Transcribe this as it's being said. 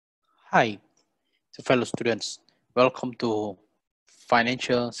Hi, so fellow students. Welcome to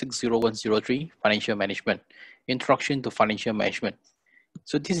Financial 60103 Financial Management, Introduction to Financial Management.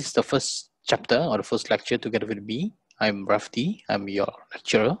 So this is the first chapter or the first lecture together with me. I'm Rafti, I'm your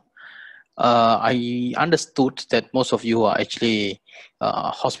lecturer. I understood that most of you are actually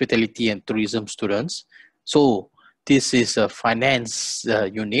hospitality and tourism students. So this is a finance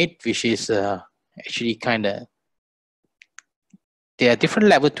unit, which is actually kind of there are different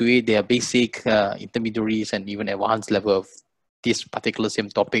level to it. There are basic, intermediaries, and even advanced level of this particular same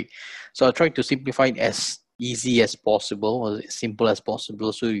topic. So I try to simplify it as easy as possible or as simple as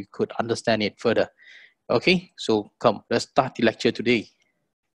possible so you could understand it further. Okay, so come, let's start the lecture today.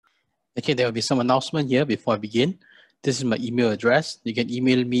 Okay, there will be some announcement here before I begin. This is my email address. You can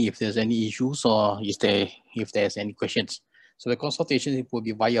email me if there's any issues or if there's any questions. So the consultation will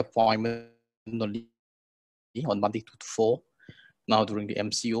be via appointment only on Monday 2 to 4. Now during the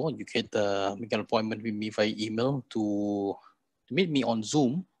MCO, you can make an appointment with me via email to meet me on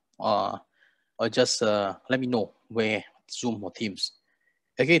Zoom or just let me know where Zoom or Teams.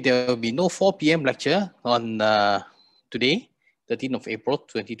 Okay, there will be no 4 p.m. lecture on today, 13th of April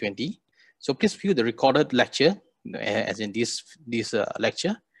 2020. So please view the recorded lecture as in this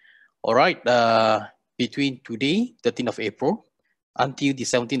lecture. All right, between today, 13th of April, until the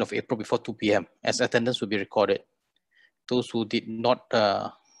 17th of April before 2 p.m. as attendance will be recorded. Those who did not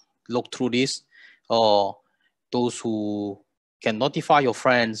look through this, or those who can notify your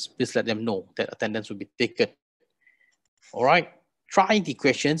friends, please let them know that attendance will be taken. All right, try the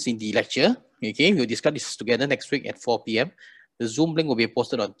questions in the lecture. Okay, we'll discuss this together next week at 4 p.m. The Zoom link will be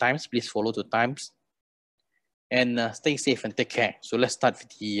posted on Times. Please follow the Times and stay safe and take care. So let's start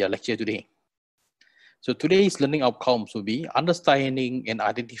with the lecture today. So today's learning outcomes will be understanding and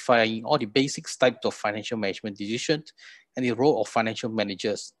identifying all the basic types of financial management decisions and the role of financial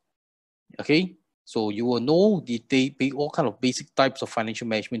managers. Okay, so you will know all kind of basic types of financial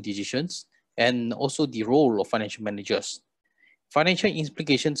management decisions and also the role of financial managers. Financial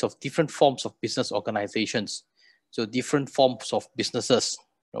implications of different forms of business organizations. So different forms of businesses,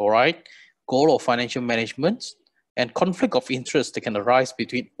 all right? Goal of financial management and conflict of interest that can arise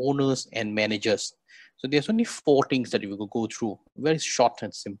between owners and managers. So there's only 4 things that we will go through. Very short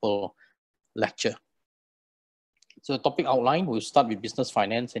and simple lecture. So the topic outline, we'll start with business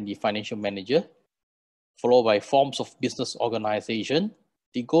finance and the financial manager, followed by forms of business organization,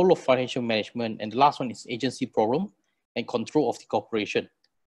 the goal of financial management, and the last one is agency problem and control of the corporation.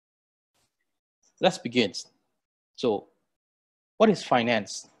 Let's begin. So what is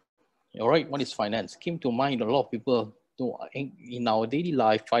finance? All right, what is finance? Came to mind, a lot of people know in our daily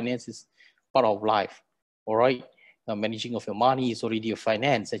life, finance is part of life. All right, managing of your money is already a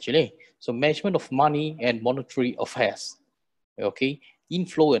finance actually. So management of money and monetary affairs. Okay,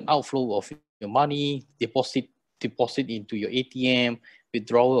 inflow and outflow of your money, deposit into your ATM,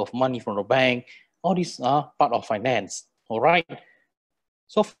 withdrawal of money from the bank. All these are part of finance. All right.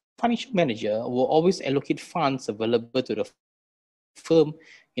 So financial manager will always allocate funds available to the firm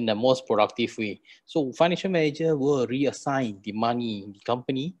in the most productive way. So financial manager will reassign the money in the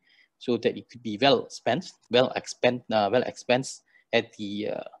company so that it could be well expensed at the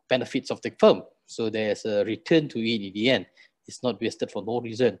benefits of the firm. So there's a return to it in the end. It's not wasted for no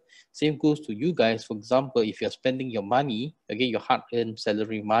reason. Same goes to you guys. For example, if you're spending your money, again, your hard-earned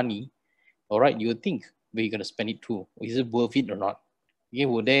salary money, all right, you would think where you're going to spend it to. Is it worth it or not? Okay,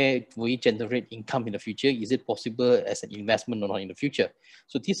 will it generate income in the future? Is it possible as an investment or not in the future?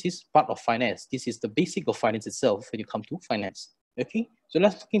 So this is part of finance. This is the basic of finance itself when you come to finance. Okay, so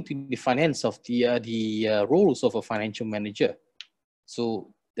let's look into the finance of the roles of a financial manager.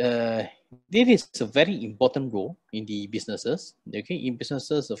 So there is a very important role in the businesses. Okay, in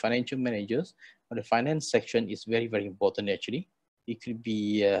businesses, the financial managers or the finance section is very, very important actually. It could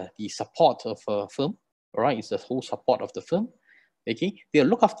be the support of a firm, all right? It's the whole support of the firm. Okay, they'll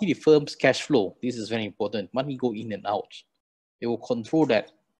look after the firm's cash flow. This is very important. Money go in and out. They will control that.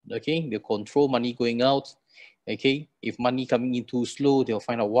 Okay, they'll control money going out. Okay, if money coming in too slow, they'll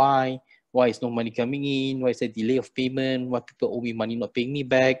find out why. Why is no money coming in? Why is there delay of payment? Why people owe me money not paying me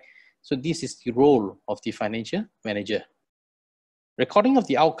back? So this is the role of the financial manager. Recording of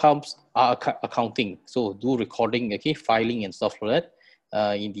the outcomes are accounting. So do recording, okay, filing and stuff like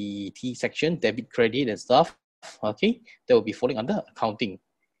that. In the T section, debit, credit and stuff. Okay, that will be falling under accounting.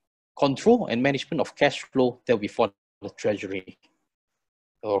 Control and management of cash flow, that will be for the treasury.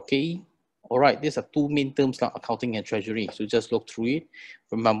 Okay, all right, these are 2 main terms like accounting and treasury. So just look through it.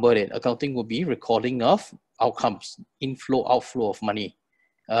 Remember that accounting will be recording of outcomes, inflow, outflow of money,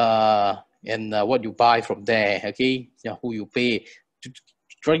 and what you buy from there. Okay, who you pay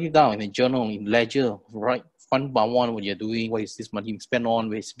write it down in a journal, in ledger, right? One by one, what you're doing, what is this money spent on,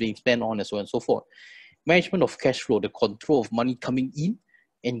 where it's being spent on, and so on and so forth. Management of cash flow, the control of money coming in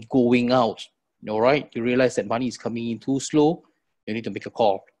and going out. All right, you realize that money is coming in too slow, you need to make a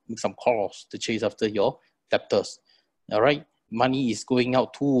call, make some calls to chase after your debtors. All right, money is going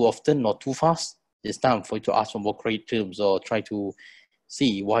out too often or too fast. It's time for you to ask for more credit terms or try to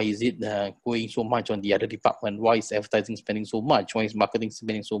see why is it going so much on the other department. Why is advertising spending so much? Why is marketing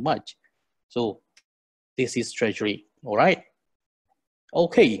spending so much? So this is treasury. All right.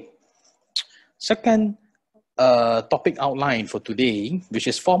 Okay. Second topic outline for today, which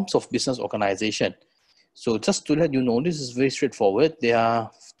is forms of business organization. So just to let you know, this is very straightforward. There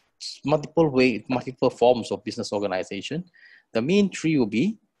are multiple forms of business organization. The main three will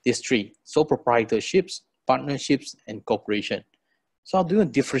be these three: sole proprietorships, partnerships, and corporation. So how do you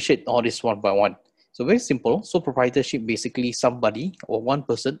differentiate all this one by one? So very simple. Sole proprietorship, basically somebody or one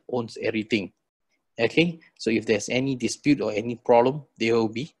person owns everything. Okay, so if there's any dispute or any problem, there will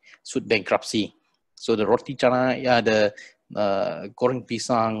be suit bankruptcy. So the roti canai, the goreng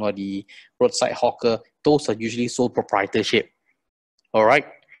pisang or the roadside hawker, those are usually sole proprietorship. All right.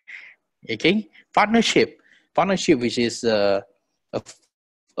 Okay. Partnership, which is a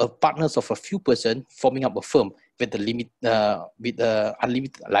partners of a few person forming up a firm with the limit with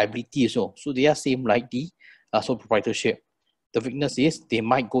unlimited liability. So they are same like the sole proprietorship. The weakness is they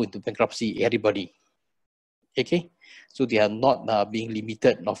might go into bankruptcy. Everybody. Okay, so they are not being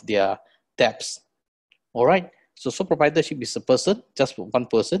limited of their debts. All right. So sole proprietorship is a person, just one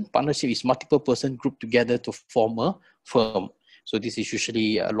person. Partnership is multiple person grouped together to form a firm. So this is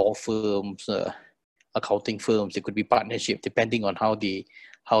usually law firms, accounting firms. It could be partnership, depending on how they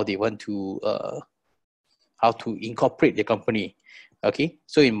want to incorporate the company. Okay.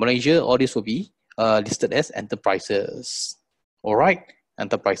 So in Malaysia, all this will be listed as enterprises. All right,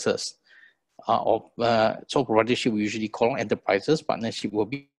 enterprises. Sole proprietorship we usually call enterprises. Partnership will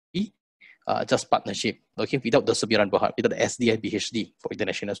be just partnership, okay, without the Sembilan Berhad, without the SD and BHD for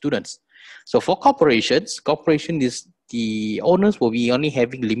international students. So for corporations, corporation is the owners will be only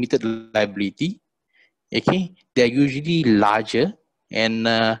having limited liability. Okay, they're usually larger and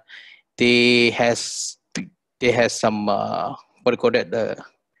they has some what do you call that?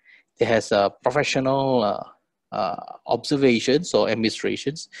 They has a professional observations or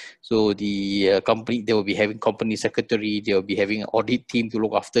administrations. So the company, they will be having company secretary, they will be having an audit team to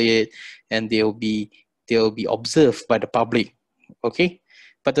look after it, and they will be observed by the public. Okay,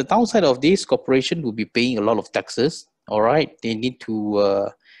 but the downside of this, corporation will be paying a lot of taxes. All right, they need to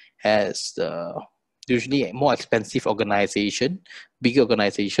has usually a more expensive organization, bigger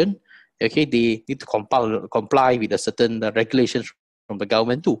organization. Okay, they need to comply with a certain regulations from the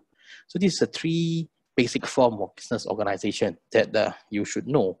government too. So this is a three basic form of business organization that you should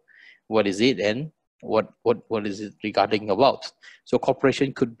know what is it and what is it regarding about. So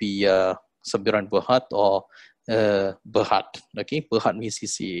corporation could be Sembilan Berhad or Berhad. Okay, Berhad means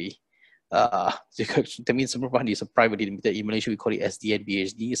that means Sembilan Berhad is a private limited. In Malaysia we call it SDN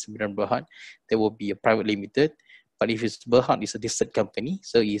BHD. Sembilan Berhad, there will be a private limited. But if it's Berhad, it's a listed company,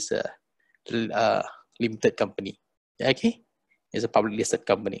 so it's a limited company. Okay, it's a public listed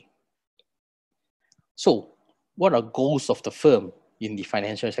company. So, what are goals of the firm in the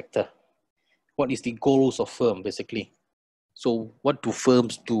financial sector? What is the goals of firm basically? So, what do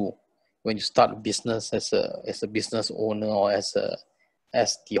firms do when you start a business as a business owner or as the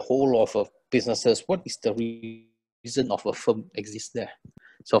whole of a businesses? What is the reason of a firm exists there?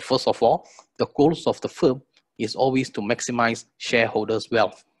 So, first of all, the goals of the firm is always to maximize shareholders'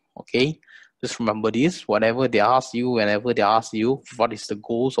 wealth. Okay. Just remember this, whenever they ask you what is the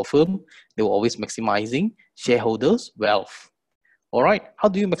goals of firm, they will always maximizing shareholders' wealth. All right, how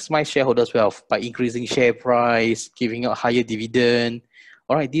do you maximize shareholders' wealth? By increasing share price, giving a higher dividend.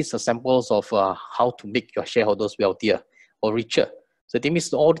 All right, these are samples of how to make your shareholders wealthier or richer. So that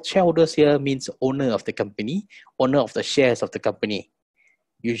means all the shareholders here means owner of the company, owner of the shares of the company.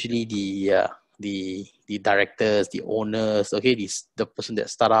 Usually the directors, the owners, okay, the person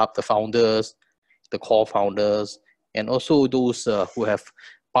that start up, the founders, the core founders, and also those who have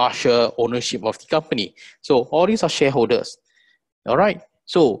partial ownership of the company. So all these are shareholders. All right.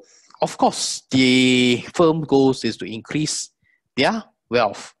 So of course, the firm goals is to increase their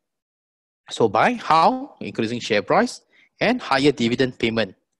wealth. So by how? Increasing share price and higher dividend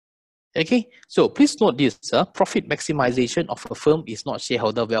payment. Okay, so please note this, profit maximization of a firm is not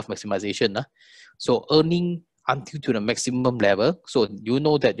shareholder wealth maximization. So earning until to the maximum level. So you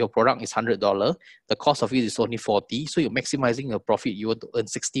know that your product is $100, the cost of it is only 40. So you're maximizing your profit, you want to earn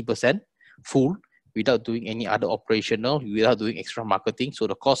 60% full without doing any other operational, without doing extra marketing. So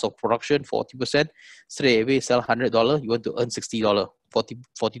the cost of production, 40%, straight away sell $100, you want to earn $60.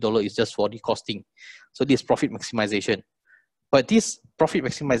 $40 is just for the costing. So this is profit maximization. But this profit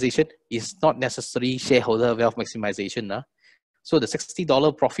maximization is not necessarily shareholder wealth maximization. So the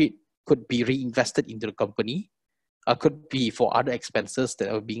 $60 profit could be reinvested into the company, could be for other expenses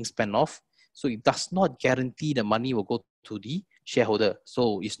that are being spent off. So it does not guarantee the money will go to the shareholder.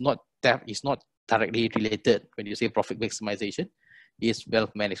 So it's not directly related when you say profit maximization. It's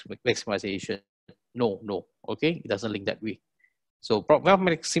wealth maximization. No, okay, it doesn't link that way. So wealth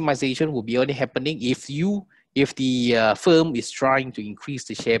maximization will be only happening if the firm is trying to increase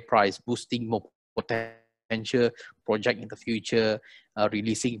the share price, boosting more potential project in the future,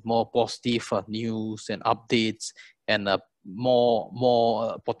 releasing more positive news and updates, and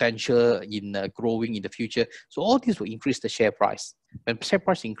more potential in growing in the future. So all this will increase the share price. When share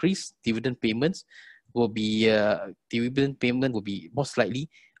price increase, dividend payments will be most likely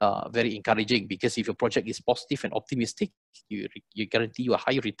very encouraging, because if your project is positive and optimistic, you guarantee you a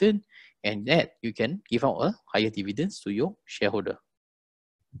higher return, and that you can give out a higher dividends to your shareholder.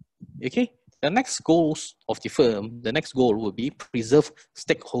 Okay, the next goals of the firm, the next goal will be preserve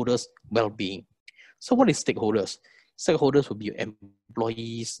stakeholders' well-being. So what is stakeholders? Stakeholders will be your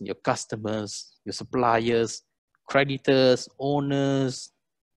employees, your customers, your suppliers, creditors, owners,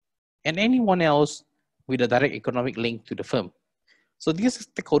 and anyone else with a direct economic link to the firm. So these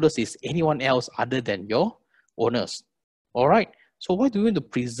stakeholders is anyone else other than your owners. All right. So why do you want to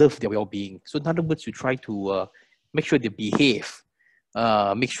preserve their well-being? So in other words, you try to make sure they behave,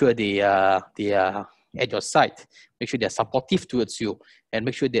 make sure they are at your side, make sure they're supportive towards you, and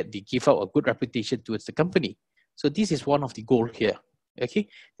make sure that they give out a good reputation towards the company. So this is one of the goals here. Okay,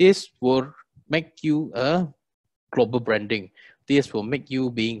 this will make you a global branding. This will make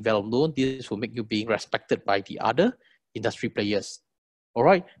you being well known. This will make you being respected by the other industry players. All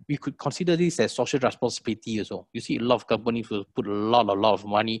right, we could consider this as social responsibility also. You see, a lot of companies will put a lot of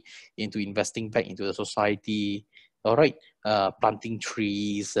money into investing back into the society. All right, planting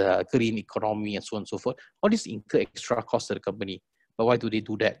trees, green economy, and so on and so forth. All this incur extra cost to the company. But why do they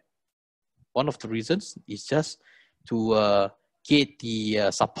do that? One of the reasons is just to get the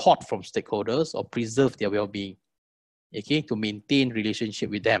support from stakeholders or preserve their well-being. Okay, to maintain relationship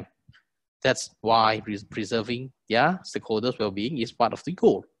with them. That's why preserving their stakeholders' well-being is part of the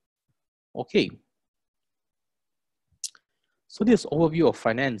goal. Okay. So this overview of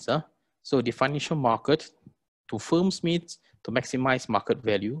finance. So the financial market, to firms means to maximize market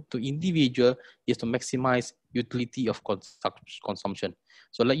value, to individual is to maximize utility of consumption.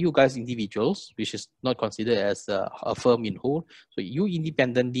 So like you guys individuals, which is not considered as a firm in whole, so you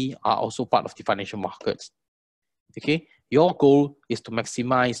independently are also part of the financial markets. Okay, your goal is to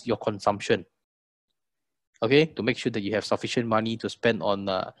maximize your consumption. Okay, to make sure that you have sufficient money to spend on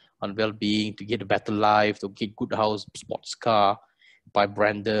well-being, to get a better life, to get good house, sports car, buy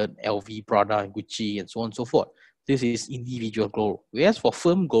branded LV, Prada, Gucci, and so on and so forth. This is individual goal. Whereas for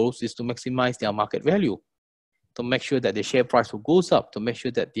firm goals is to maximize their market value, to make sure that the share price will goes up, to make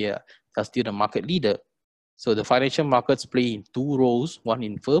sure that they are still the market leader. So the financial markets play in two roles, one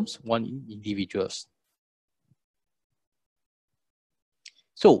in firms, one in individuals.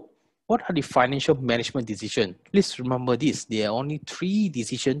 So what are the financial management decisions? Please remember this. There are only 3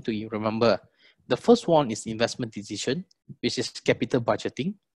 decisions to remember. The first one is investment decision, which is capital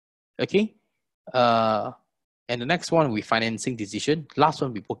budgeting. Okay. And the next one will be financing decision. Last one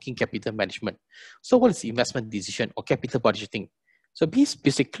will be working capital management. So what is investment decision or capital budgeting? So this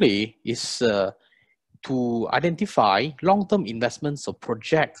basically is to identify long-term investments or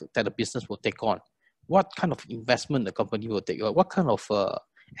projects that the business will take on. What kind of investment the company will take on? What kind of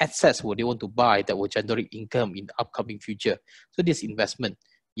assets would they want to buy that will generate income in the upcoming future? So this investment,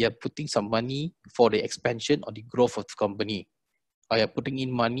 you're putting some money for the expansion or the growth of the company, or you're putting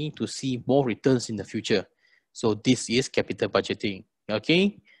in money to see more returns in the future. So this is capital budgeting.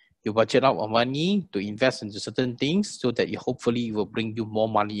 Okay, you budget out money to invest into certain things so that it hopefully will bring you more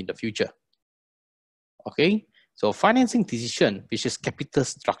money in the future. Okay, so financing decision, which is capital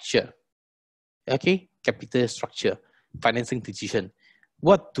structure. Okay, capital structure, financing decision.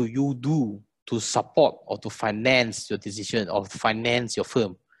 What do you do to support or to finance your decision or finance your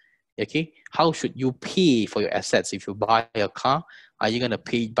firm? Okay, how should you pay for your assets? If you buy a car, are you going to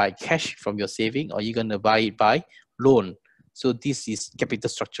pay it by cash from your saving, or are you going to buy it by loan? So this is capital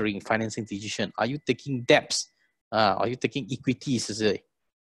structuring, financing decision. Are you taking debts? Are you taking equities?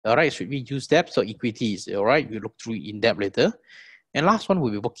 All right, should we use debts or equities? All right, we'll look through in depth later. And last one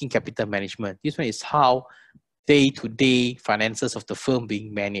will be working capital management. This one is how day-to-day finances of the firm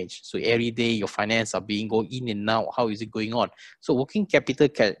being managed. So every day your finance are being going in and out. How is it going on? So working capital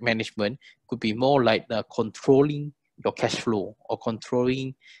management could be more like controlling your cash flow or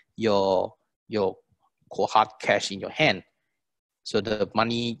controlling your hard cash in your hand. So the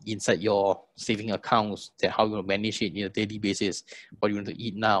money inside your saving accounts, that how you manage it on a daily basis. What you want to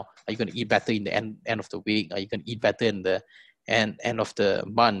eat now? Are you going to eat better in the end of the week? Are you going to eat better in the end of the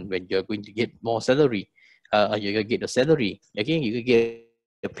month when you're going to get more salary? You're going to get a salary. Again, you can get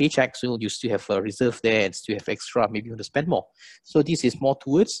a paycheck, so you still have a reserve there and still have extra. Maybe you want to spend more. So this is more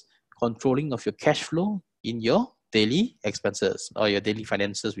towards controlling of your cash flow in your daily expenses or your daily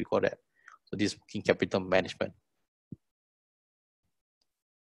finances, we call that. So this is working capital management.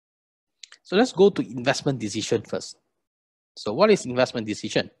 So let's go to investment decision first. So what is investment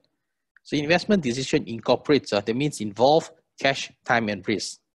decision? So investment decision incorporates, that means involve cash, time, and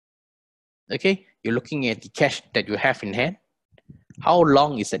risk. Okay, you're looking at the cash that you have in hand. How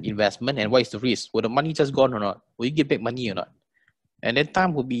long is an investment and what is the risk? Will the money just gone or not? Will you get back money or not? And then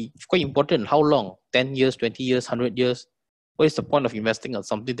time will be quite important. How long? 10 years, 20 years, 100 years? What is the point of investing on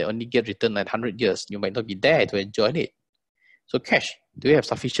something that only get returned at 100 years? You might not be there to enjoy it. So cash, do you have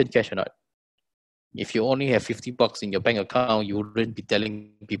sufficient cash or not? If you only have 50 bucks in your bank account, you wouldn't be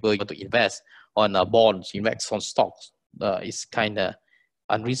telling people you want to invest on bonds, invest on stocks. It's kind of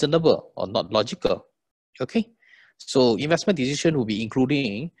unreasonable or not logical. Okay, so investment decision will be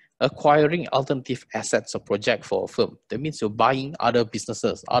including acquiring alternative assets or project for a firm. That means you're buying other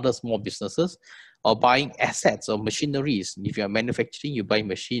businesses, other small businesses, or buying assets or machineries. If you're manufacturing, you buy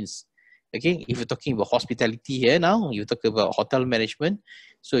machines. Okay, if you're talking about hospitality here now, you talk about hotel management.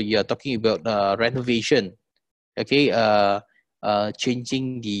 So you're talking about renovation. Okay,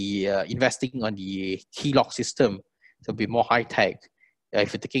 changing the investing on the key lock system to be more high tech.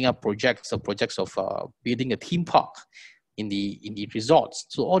 If you're taking up projects of building a theme park in the resorts,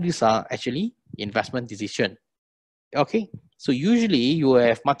 so all these are actually investment decision. Okay, so usually you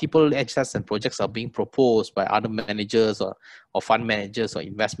have multiple assets and projects are being proposed by other managers or fund managers or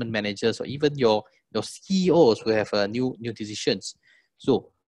investment managers, or even your CEOs will have new decisions.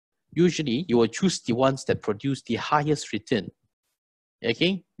 So usually you will choose the ones that produce the highest return.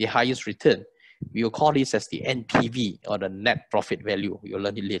 Okay, the highest return. We will call this as the NPV, or the net profit value. You'll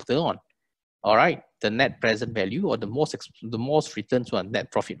learn it later on. All right, the net present value, or the most returns on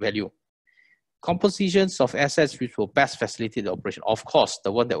net profit value. Compositions of assets which will best facilitate the operation. Of course,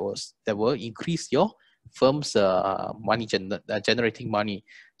 the one that will increase your firm's money generating money.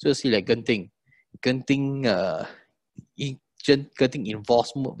 So you see like Genting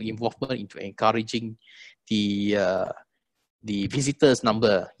involvement into encouraging the visitors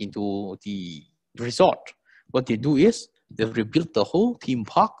number into the resort. What they do is they rebuild the whole theme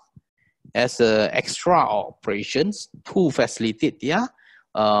park as extra operations to facilitate their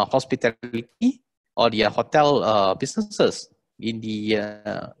hospitality or their hotel businesses in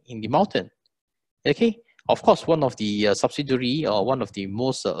the mountain. Okay, of course, one of the subsidiary or one of the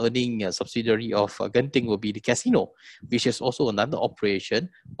most earning subsidiary of Genting will be the casino, which is also another operation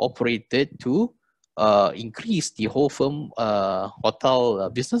operated to increase the whole firm hotel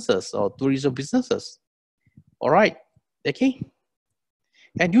businesses or tourism businesses. All right, okay.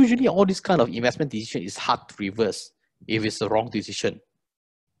 And usually all this kind of investment decision is hard to reverse if it's the wrong decision.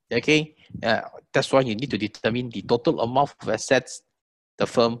 Okay, that's why you need to determine the total amount of assets the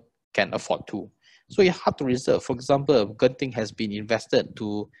firm can afford to. So it's hard to reserve. For example, Genting has been invested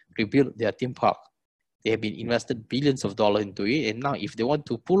to rebuild their theme park. They have been invested billions of dollars into it, and now if they want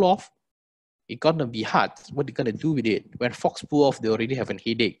to pull off, it's gonna be hard. What are they gonna do with it? When Fox pull off, they already have a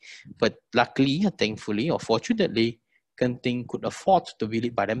headache. But luckily, thankfully, or fortunately, Genting could afford to build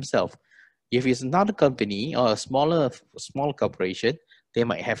it by themselves. If it's another company or a small corporation, they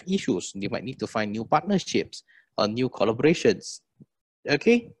might have issues. They might need to find new partnerships or new collaborations.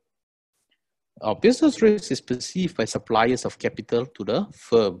 Okay. Business risk is perceived by suppliers of capital to the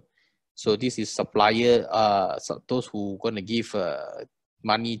firm. So this is supplier, so those who going to give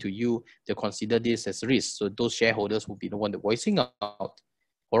money to you, they consider this as risk. So those shareholders will be the one that voicing out.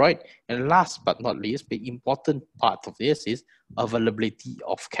 All right. And last but not least, the important part of this is availability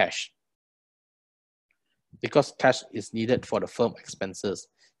of cash. Because cash is needed for the firm expenses.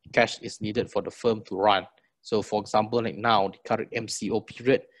 Cash is needed for the firm to run. So for example, like now, the current MCO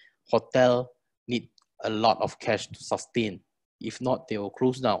period, hotel need a lot of cash to sustain. If not, they will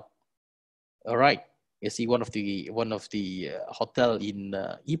close down. All right. You see, one of the hotel in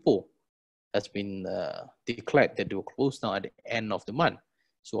Ipoh has been declared that they will close down at the end of the month.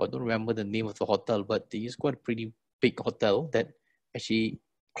 So I don't remember the name of the hotel, but it is quite a pretty big hotel that actually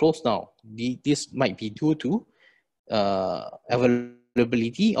closed down. This might be due to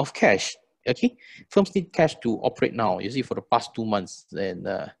availability of cash. Okay, firms need cash to operate now. You see, for the past 2 months,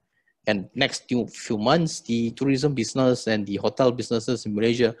 and next few months, the tourism business and the hotel businesses in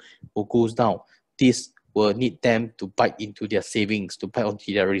Malaysia will goes down. This will need them to bite into their savings, to bite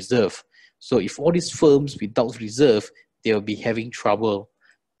onto their reserve. So if all these firms without reserve, they will be having trouble.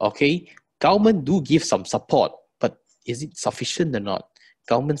 Okay, government do give some support, but is it sufficient or not?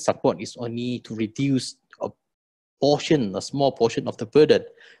 Government support is only to reduce a small portion of the burden,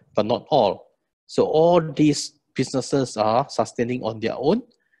 but not all. So all these businesses are sustaining on their own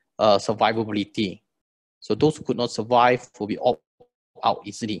survivability. So those who could not survive will be opt out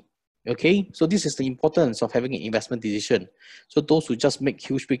easily. Okay, so this is the importance of having an investment decision. So those who just make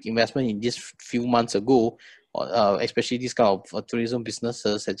huge big investment in this few months ago, especially this kind of tourism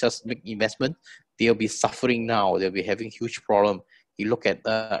businesses that just make investment, they'll be suffering now. They'll be having huge problem. You look at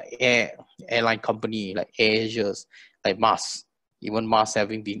airline company like AirAsia, like Mars, even Mars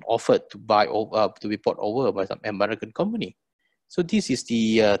having been offered to buy over, to be bought over by some American company. So this is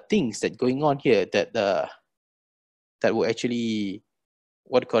the things that going on here that that will actually,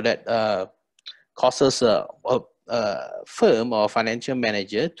 what do you call that, causes a firm or financial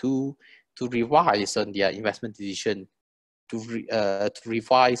manager to revise on their investment decision, to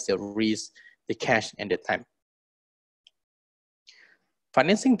revise the risk, the cash, and the time.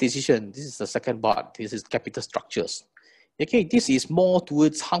 Financing decision, this is the second part. This is capital structures. Okay, this is more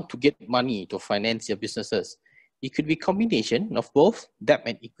towards how to get money to finance your businesses. It could be combination of both debt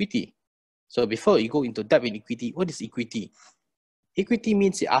and equity. So before you go into debt and equity, what is equity? Equity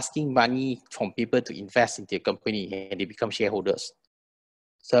means you're asking money from people to invest into your company and they become shareholders.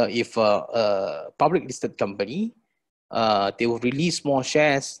 So if a public listed company, they will release more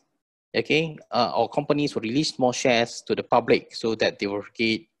shares, okay, or companies will release more shares to the public so that they will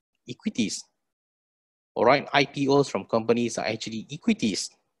get equities. All right, IPOs from companies are actually equities.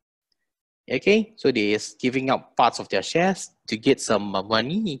 Okay, so they're giving up parts of their shares to get some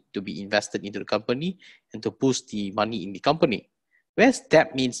money to be invested into the company and to boost the money in the company. Whereas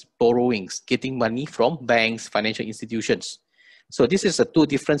debt means borrowings, getting money from banks, financial institutions. So this is a two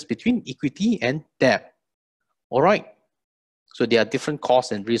difference between equity and debt. All right. So there are different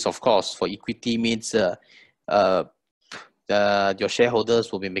costs and risks, of course. For equity means your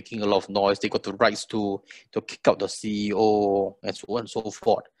shareholders will be making a lot of noise. They got the rights to kick out the CEO and so on and so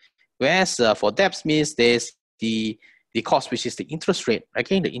forth. Whereas for debts means there's the cost, which is the interest rate.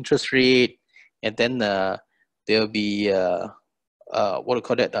 Again, the interest rate, and then there'll be what do you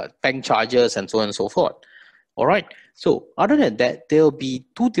call that? Bank charges and so on and so forth. All right. So other than that, there'll be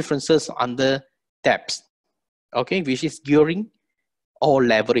two differences under debts. Okay, which is gearing or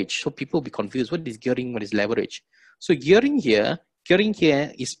leverage. So people will be confused. What is gearing? What is leverage? So gearing here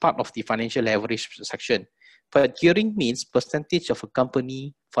is part of the financial leverage section. But gearing means percentage of a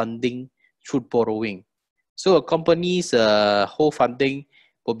company funding through borrowing. So a company's whole funding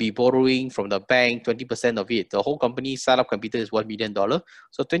will be borrowing from the bank, 20% of it. The whole company startup capital is $1 million.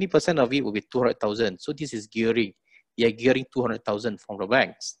 So 20% of it will be 200,000. So this is gearing. You're gearing 200,000 from the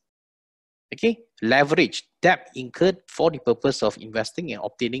banks. Okay, leverage, debt incurred for the purpose of investing and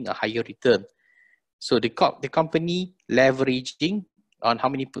obtaining a higher return. So the company leveraging on how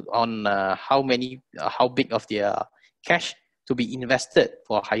big of their cash to be invested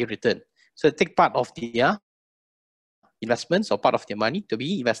for a higher return. So they take part of their investments or part of their money to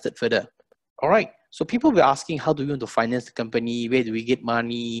be invested further. All right. So people were asking, how do we want to finance the company? Where do we get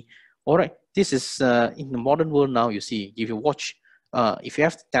money? All right. This is in the modern world now. You see, if you watch, if you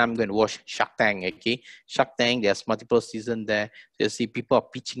have the time, go and watch Shark Tank. Okay, Shark Tank. There's multiple seasons there. So you see, people are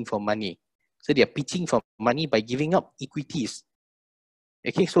pitching for money. So they are pitching for money by giving up equities.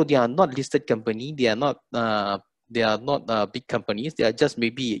 Okay, so they are not listed company. They are not big companies. They are just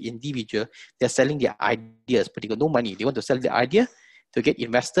maybe individual. They are selling their ideas, but they got no money. They want to sell their idea to get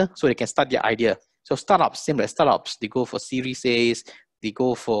investor so they can start their idea. So startups, same like startups, they go for Series A's. They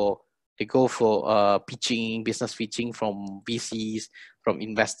go for pitching, business pitching from VCs, from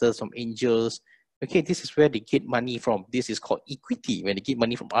investors, from angels. Okay, this is where they get money from. This is called equity. When they get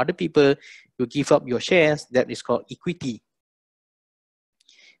money from other people, you give up your shares. That is called equity.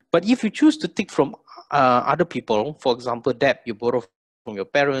 But if you choose to take from other people, for example, debt, you borrow from your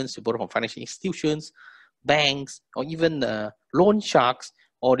parents, you borrow from financial institutions, banks, or even loan sharks,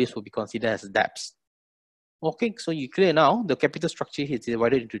 all this will be considered as debts. Okay, so you clear now, the capital structure is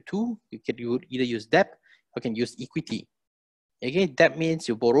divided into two. You can either use debt or can use equity. Again, debt means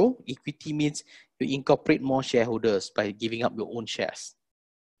you borrow, equity means you incorporate more shareholders by giving up your own shares.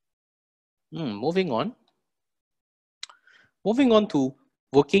 Moving on. Moving on to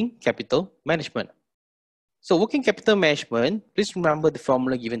working capital management. So working capital management, please remember the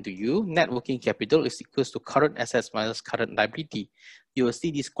formula given to you. Net working capital is equals to current assets minus current liability. You will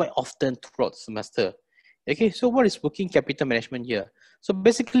see this quite often throughout the semester. Okay, so what is working capital management here? So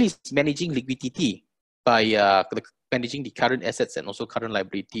basically it's managing liquidity by managing the current assets and also current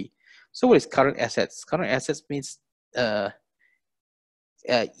liability. So what is current assets? Current assets means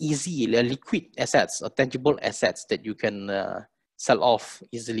easy, liquid assets or tangible assets that you can sell off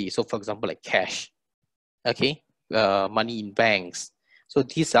easily. So for example, like cash, okay, money in banks. So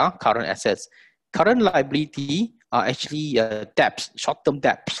these are current assets. Current liability are actually debts, short-term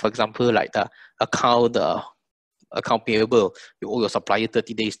debts. For example, like the account payable, you owe your supplier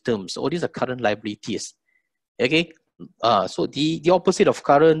 30 days terms. All these are current liabilities. Okay, so the opposite of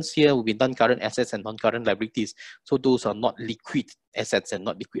currents here will be non-current assets and non-current liabilities. So those are not liquid assets and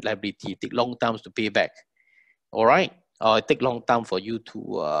not liquid liability. Take long times to pay back. All right, it take long time for you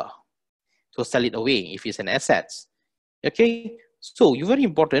to sell it away if it's an asset. Okay, so you're very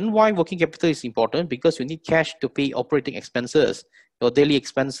important. Why working capital is important? Because you need cash to pay operating expenses, your daily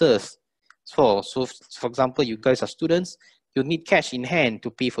expenses. So for example, you guys are students, you need cash in hand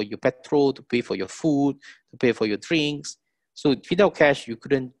to pay for your petrol, to pay for your food, to pay for your drinks. So without cash, you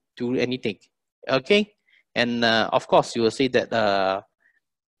couldn't do anything. Okay, and of course, you will say that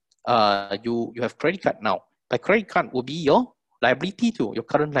you have credit card now. But credit card will be your liability too, your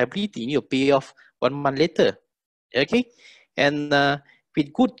current liability. You need to pay off 1 month later. Okay, and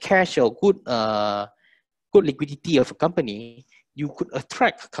with good cash or good liquidity of a company, you could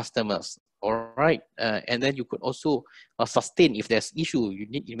attract customers. All right, and then you could also sustain if there's issue. You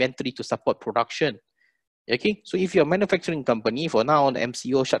need inventory to support production. Okay, so if you're a manufacturing company, for now the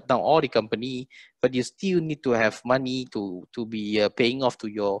MCO shut down all the company, but you still need to have money to be paying off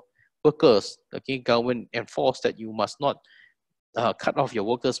to your workers. Okay, government enforced that you must not cut off your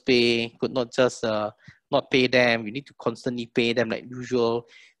workers' pay, could not just not pay them. You need to constantly pay them like usual.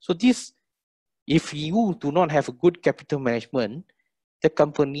 So this, if you do not have a good capital management, the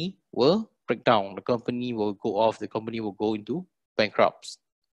company will break down. The company will go off. The company will go into bankruptcy.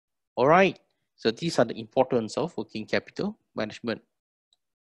 All right. So these are the importance of working capital management.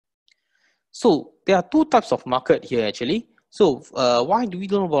 So there are two types of market here actually. So why do we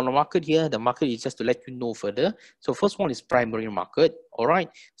learn about the market here? The market is just to let you know further. So first one is primary market. All right,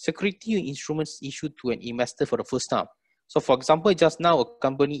 security instruments issued to an investor for the first time. So for example, just now a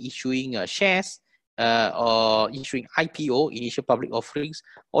company issuing shares or issuing IPO, initial public offerings.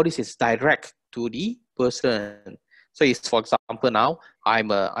 All this is direct to the person. So it's, for example, now I'm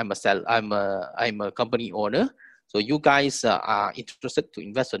a company owner. So you guys are interested to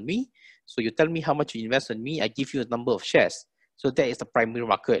invest on me. So you tell me how much you invest on me, I give you a number of shares. So that is the primary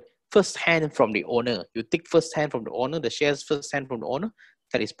market. First hand from the owner. You take first hand from the owner, the shares first hand from the owner,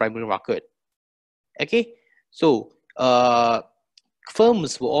 that is primary market. Okay, so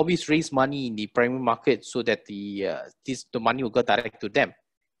firms will always raise money in the primary market so that the money will go direct to them.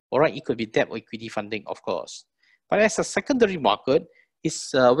 All right, it could be debt or equity funding, of course. But as a secondary market, is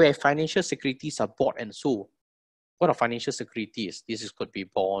where financial securities are bought and sold. What are financial securities? This could be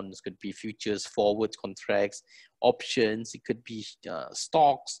bonds, could be futures, forwards, contracts, options. It could be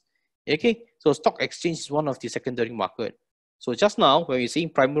stocks. Okay, so stock exchange is one of the secondary market. So just now, when you're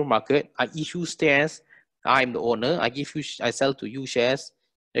saying primary market, I issue shares. I'm the owner. I sell to you shares.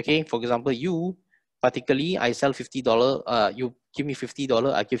 Okay, for example, you particularly, I sell $50. You give me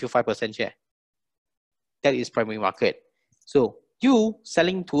 $50. I give you 5% share. That is primary market. So you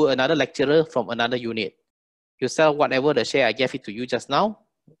selling to another lecturer from another unit. You sell whatever the share I gave it to you just now,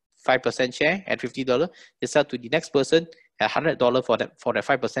 5% share at $50. You sell to the next person at $100 for the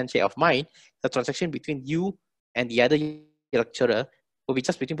 5% share of mine. The transaction between you and the other lecturer will be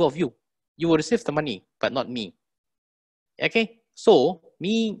just between both of you. You will receive the money, but not me. Okay, so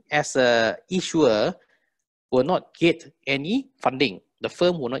me as a issuer will not get any funding. The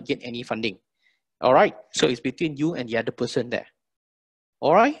firm will not get any funding. All right, so it's between you and the other person there.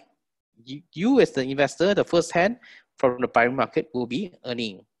 All right, you as the investor, the first hand from the primary market will be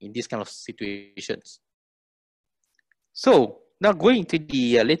earning in these kind of situations. So now going to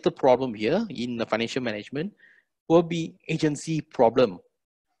the little problem here in the financial management will be agency problem.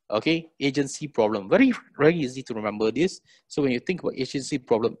 Okay, agency problem. Very, very easy to remember this. So when you think about agency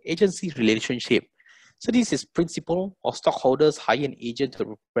problem, agency relationship. So this is principal or stockholders hire an agent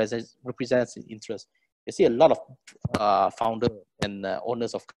to represent his interest. You see a lot of founders and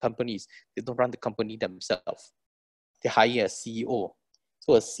owners of companies, they don't run the company themselves. They hire a CEO.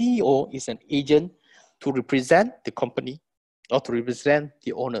 So a CEO is an agent to represent the company or to represent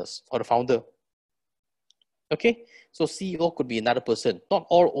the owners or the founder. Okay, so CEO could be another person. Not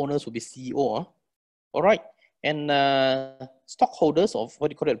all owners will be CEO. All right. And stockholders, of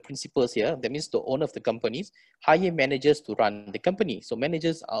what you call it, principals here, that means the owner of the companies, hire managers to run the company. So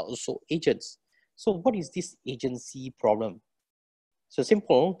managers are also agents. So what is this agency problem? So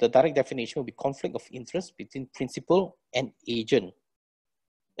simple, the direct definition will be conflict of interest between principal and agent.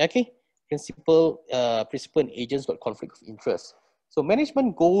 Okay, principal and agents got conflict of interest. So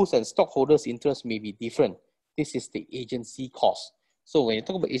management goals and stockholders' interest may be different. This is the agency cost. So when you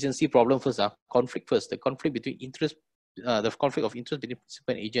talk about agency problem first, conflict first, the conflict between interest, the conflict of interest between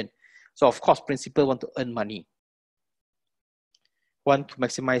principal and agent. So of course, principal want to earn money, want to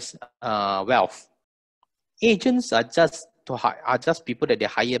maximize wealth. Agents are just people that they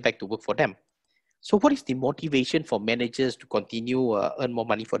hire back to work for them. So what is the motivation for managers to continue earn more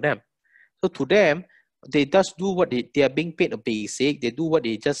money for them? So to them, they just do what they are being paid a basic. They do what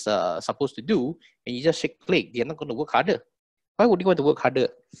they just supposed to do, and you just shake leg. They're not going to work harder. Why would you want to work harder?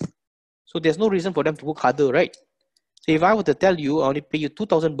 So there's no reason for them to work harder, right? So if I were to tell you, I only pay you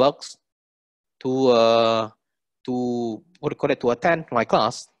 $2,000 to what do you call it, to attend my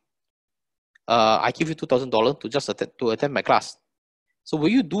class, I give you $2,000 to just attend my class. So will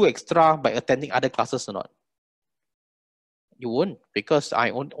you do extra by attending other classes or not? You won't, because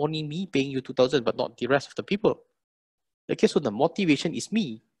only me paying you 2,000, but not the rest of the people. Okay, so the motivation is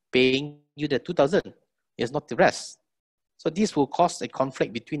me paying you the 2,000. It's not the rest. So this will cause a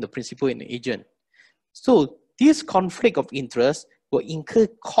conflict between the principal and the agent. So this conflict of interest will incur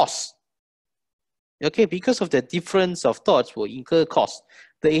costs. Okay, because of the difference of thoughts will incur costs.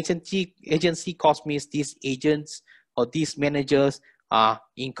 The agency cost means these agents or these managers are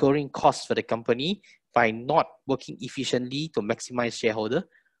incurring costs for the company by not working efficiently to maximize shareholder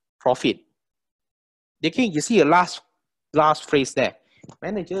profit. Okay, you see a last phrase there.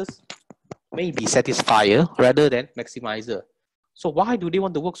 Managers may be satisfier rather than maximizer. So why do they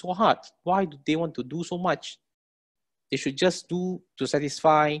want to work so hard? Why do they want to do so much? They should just do to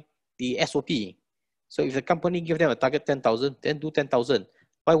satisfy the SOP. So if the company give them a target 10,000, then do 10,000.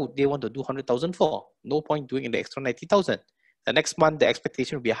 Why would they want to do 100,000 for? No point doing the extra 90,000. The next month, the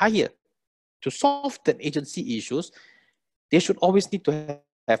expectation will be higher. To solve the agency issues, they should always need to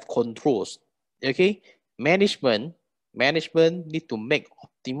have controls. Okay, management need to make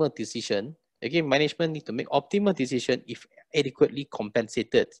optimal decision. Okay, management need to make optimal decision if adequately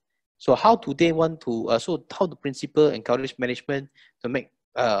compensated. So how do they want to? So how the principal encourage management to make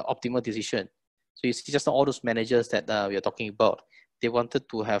optimal decision? So you see, just all those managers that we are talking about, they wanted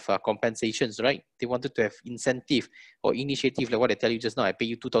to have compensations, right? They wanted to have incentive or initiative, like what I tell you just now. I pay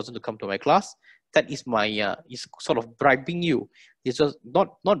you 2,000 to come to my class. That is my is sort of bribing you. It's just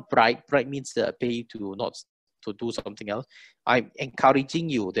not bribe. Bribe means pay you to not to do something else. I'm encouraging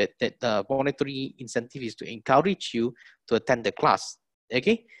you that monetary incentive is to encourage you to attend the class.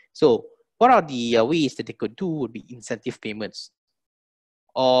 Okay, so what are the ways that they could do would be incentive payments,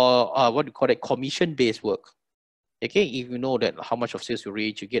 or what do you call it, commission-based work. Okay, if you know that how much of sales you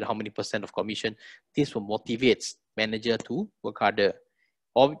reach, you get how many percent of commission. This will motivate manager to work harder.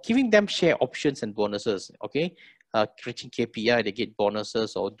 Or giving them share options and bonuses. Okay, reaching KPI, they get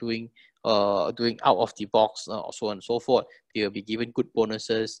bonuses, or doing out of the box, so on and so forth. They will be given good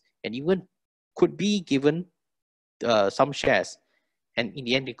bonuses, and even could be given some shares. And in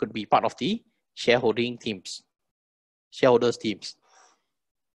the end, it could be part of the shareholders teams.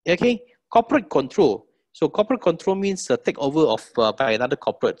 Okay, corporate control. So corporate control means a takeover of by another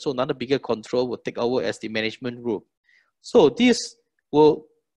corporate. So another bigger control will take over as the management group. So this will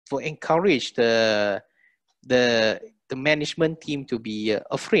encourage the management team to be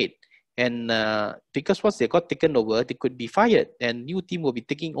afraid, and because once they got taken over, they could be fired, and new team will be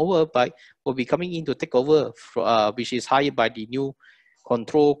taking over will be coming in to take over, which is hired by the new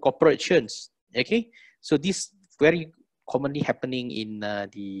control corporations. Okay, so this very commonly happening in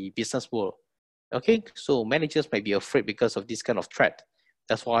the business world. Okay, so managers might be afraid because of this kind of threat.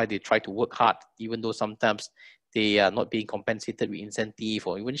 That's why they try to work hard, even though sometimes they are not being compensated with incentive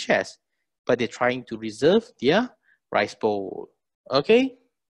or even shares, but they're trying to reserve their rice bowl. Okay,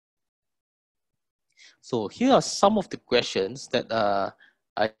 so here are some of the questions that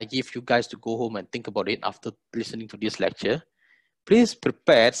I give you guys to go home and think about it after listening to this lecture. Please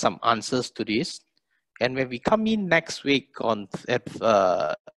prepare some answers to this, and when we come in next week on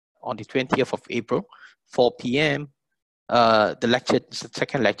the 20th of April, 4 p.m. The lecture, the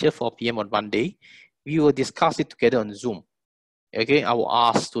second lecture, 4 p.m. on Monday, we will discuss it together on Zoom. Okay, I will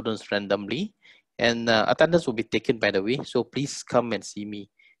ask students randomly, and attendance will be taken, by the way, so please come and see me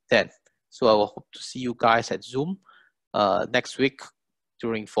then. So I will hope to see you guys at Zoom next week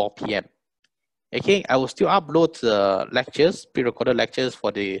during 4 p.m. Okay, I will still upload the lectures, pre-recorded lectures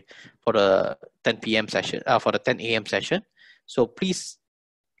for the 10 p.m. session, for the 10 a.m. session. So please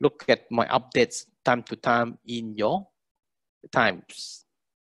look at my updates time to time in your times.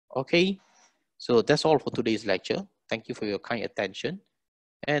 Okay, so that's all for today's lecture. Thank you for your kind attention,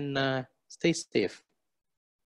 and stay safe.